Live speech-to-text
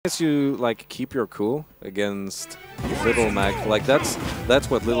As you like keep your cool against Little Mac, like that's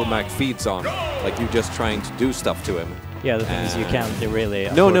what Little Mac feeds on. Like you just trying to do stuff to him. Yeah, the thing is you can't really.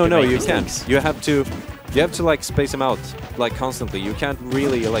 No, you can't. You have to like space him out like constantly. You can't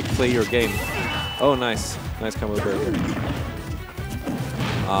really like play your game. Oh, nice combo breaker.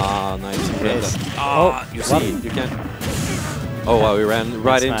 Ah, nice. You see, you can't. Oh wow, we ran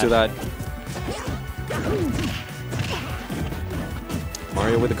right into that.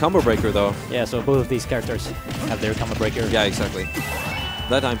 Mario with the combo breaker though. Yeah, so both of these characters have their combo breaker. Yeah, exactly.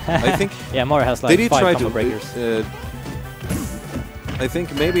 That time, I think. Yeah, Mario has like 5 combo breakers. I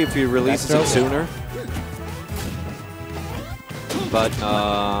think maybe if he releases it sooner. But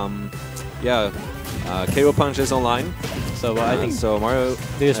yeah, KO Punch is online. So I think so. Mario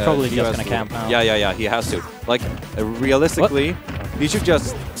is probably just gonna camp now. Yeah. He has to. Like realistically, he should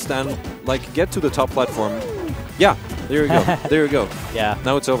just stand. Like get to the top platform. Yeah. There you go. There you go. Yeah.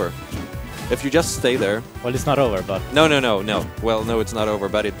 Now it's over. If you just stay there. Well, it's not over, but. No. Well, no, it's not over,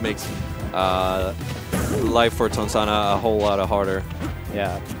 but it makes life for Tonsana a whole lot harder.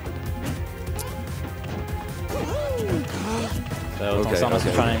 Yeah. So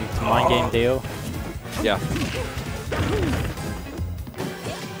Tonsana's trying to mind game Dio. Yeah.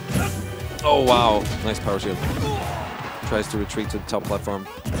 Oh wow! Nice power shield. Tries to retreat to the top platform.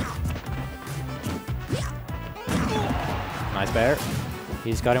 Nice bear.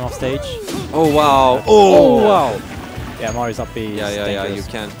 He's got him off stage. Oh wow! Oh wow! Yeah, Mario's up B. Yeah. You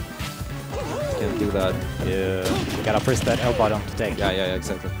can't do that. Yeah. You gotta press that L button to take. Yeah,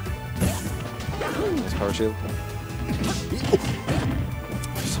 exactly. Nice power shield.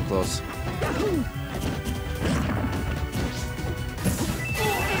 So close.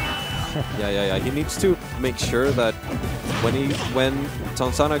 Yeah. He needs to make sure that when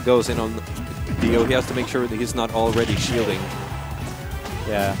Tonsana goes in on Dio, he has to make sure that he's not already shielding.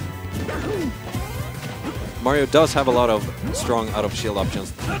 Yeah. Mario does have a lot of strong out of shield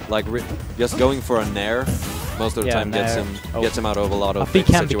options. Like just going for a nair most of the time gets him out of a lot of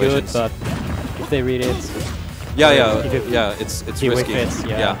situations. Can be good, but if they read it. Yeah. It's risky. Fits,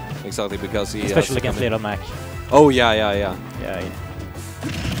 yeah, exactly because he especially against Little Mac. Oh yeah. Yeah.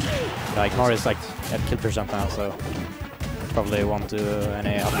 Like Mario's like at kill percent now, so probably won't do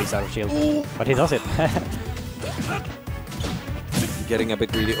any of these out of shield, but he does it. Getting a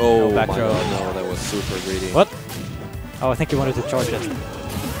bit greedy. Oh no, my god, no, that was super greedy. What? Oh, I think he wanted to charge it.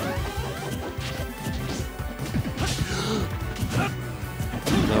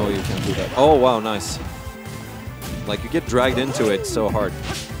 No, you can't do that. Oh wow, nice. Like you get dragged into it so hard.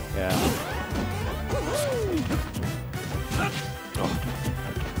 Yeah.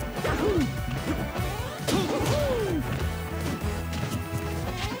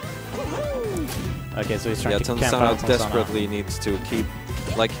 Okay, so he's trying to camp out. Tonsana desperately needs to keep,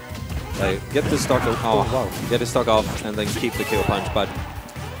 like get the stock off, get his stock off, and then keep the kill punch. But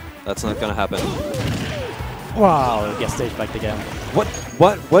that's not gonna happen. Wow! Get stage backed again.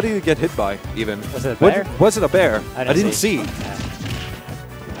 What do you get hit by? Even was it a bear? Was it a bear? I didn't see.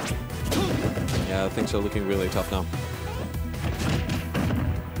 Yeah, things are looking really tough now.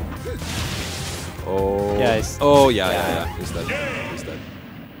 Oh. Yeah. He's dead. He's dead.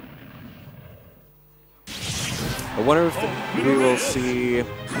 I wonder if we will see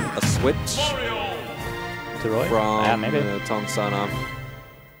a switch to Roy? from maybe. Tonsana.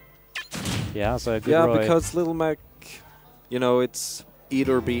 Yeah, so good Roy. Because Little Mac, you know, it's eat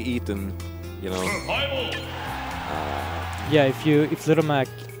or be eaten, you know. Yeah, if Little Mac,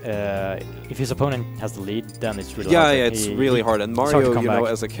 if his opponent has the lead, then it's really hard. Yeah, it's really hard. And Mario, you know,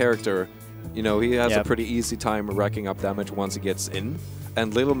 as a character, you know, he has a pretty easy time racking up damage once he gets in.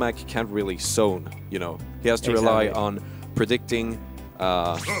 And Little Mac can't really zone, you know. He has to rely on predicting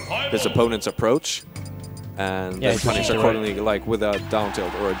his opponent's approach and then punish accordingly, like with a down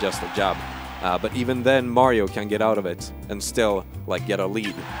tilt or just a jab. But even then, Mario can get out of it and still like get a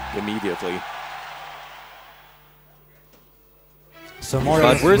lead immediately. So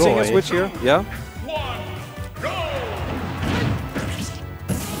Mario, we're seeing a switch here. Yeah.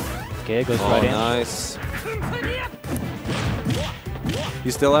 Okay, goes right in. Nice. He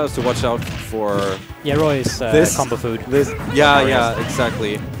still has to watch out for. Yeah, Roy's combo food. Yeah,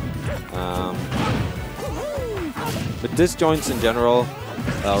 exactly. But disjoints in general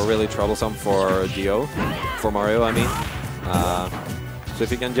are really troublesome for Dio, for Mario. I mean, so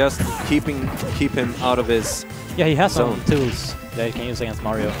if you can just keep him out of his. Yeah, he has some tools that he can use against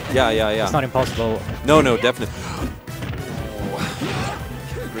Mario. Yeah. It's not impossible. No, definitely.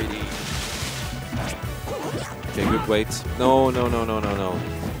 Okay, good weight. No.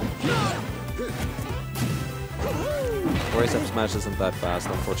 Roy's up smash isn't that fast,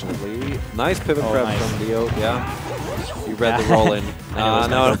 unfortunately. Nice pivot grab from Dio, yeah. He read the roll in. No,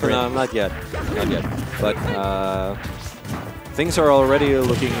 not yet. Not yet. But things are already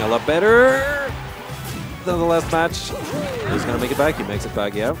looking a lot better than the last match. He's going to make it back. He makes it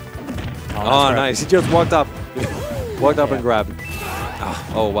back, yeah. Oh, nice. He just walked up. Walked up and grabbed.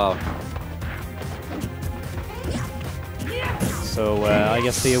 Oh, wow. So I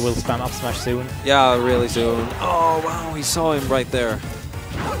guess Theo will spam up smash soon. Yeah, really soon. Oh, wow. He saw him right there.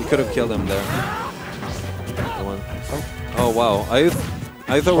 He could have killed him there. Oh, wow. I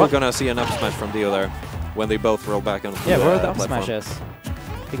thought we were going to see an up smash from Dio there when they both roll back on the Yeah, where are the up smashes?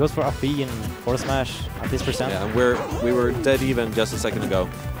 He goes for up B and forward smash at this percent. Yeah, and we were dead even just a second ago.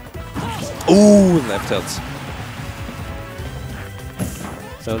 Ooh, left tilts.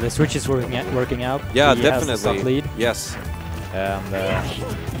 So the switch is working out. Yeah, he definitely. Has the stock lead. Yes. And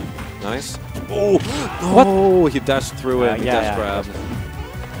nice. Oh, no, he dashed through it. He dash grab.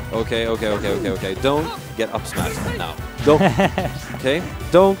 Okay. Don't get up smash now. Don't. Okay.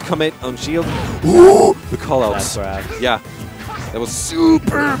 Don't commit on shield. Ooh, the callouts. Yeah. That was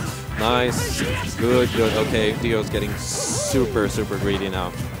super nice. Good. Okay, Dio's getting super greedy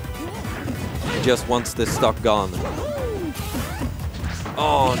now. He just wants this stock gone.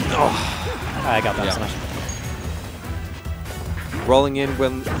 Oh no! I got that smash. Rolling in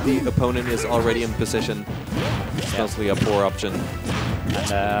when the opponent is already in position is mostly a poor option.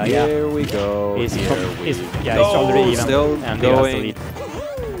 And here we go. He's already even. Still and going.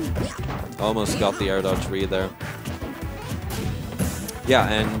 Almost got the air dodge read there. Yeah,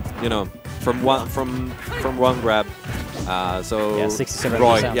 and you know, from one grab. So yeah,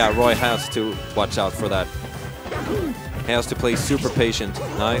 67%. Roy has to watch out for that. He has to play super patient.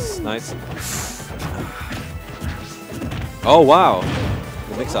 Nice. Oh wow,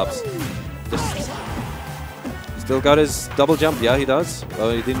 the mix-ups. Still got his double jump. Yeah, he does.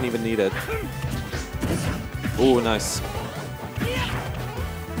 Well, he didn't even need it. Oh, nice.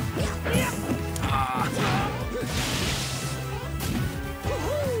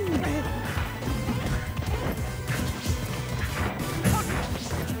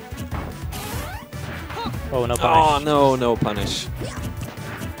 Oh, no punish. Oh, no punish.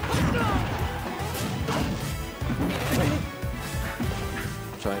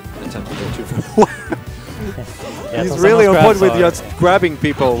 Try attempt to go too far. Yeah, he's really on point with just grabbing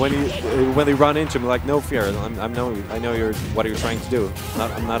people when they run into him. Like, no fear. I know what you're trying to do.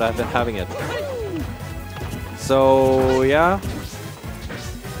 I'm not having it. So yeah.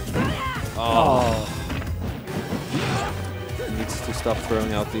 Oh. He needs to stop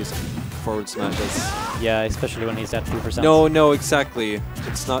throwing out these forward smashes. Yeah, especially when he's at 2%. No, exactly.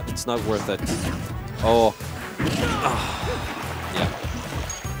 It's not worth it. Oh. Yeah.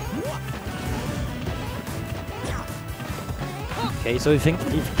 Okay, so you think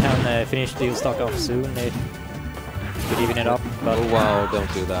if you can finish the stock off soon, it could even it up. But oh wow!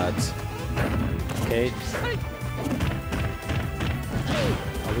 Don't do that. Okay.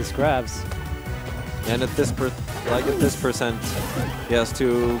 All these grabs. And at this percent, he has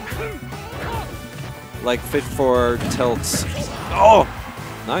to fit for tilts. Oh,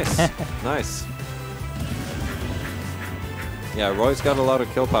 nice, nice. Yeah, Roy's got a lot of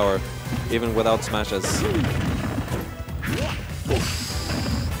kill power, even without smashes.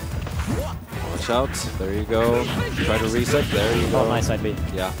 Watch out! There you go. Try to reset. There you go. Oh, nice side B.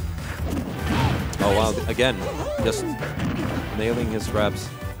 Yeah. Oh wow! Again, just nailing his grabs.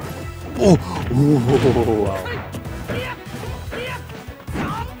 Oh! Ooh. Wow.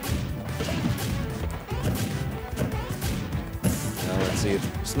 Let's see.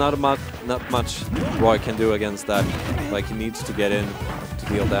 It's not much Roy can do against that. Like, he needs to get in to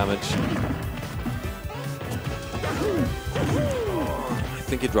deal damage. Oh, I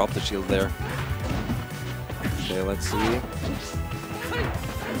think he dropped the shield there. Okay, let's see.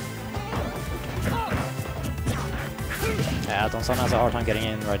 Yeah, Tonsana has a hard time getting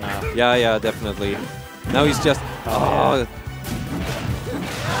in right now. Yeah, definitely. Now he's just... Oh,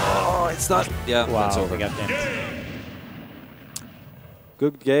 it's not... Yeah, wow, that's over.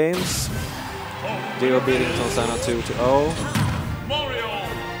 Good games. Dio beating Tonsana 2-0.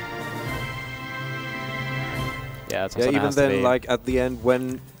 Yeah, even then, like, at the end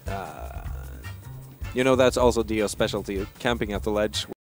when... you know, that's also Dio's specialty, camping at the ledge.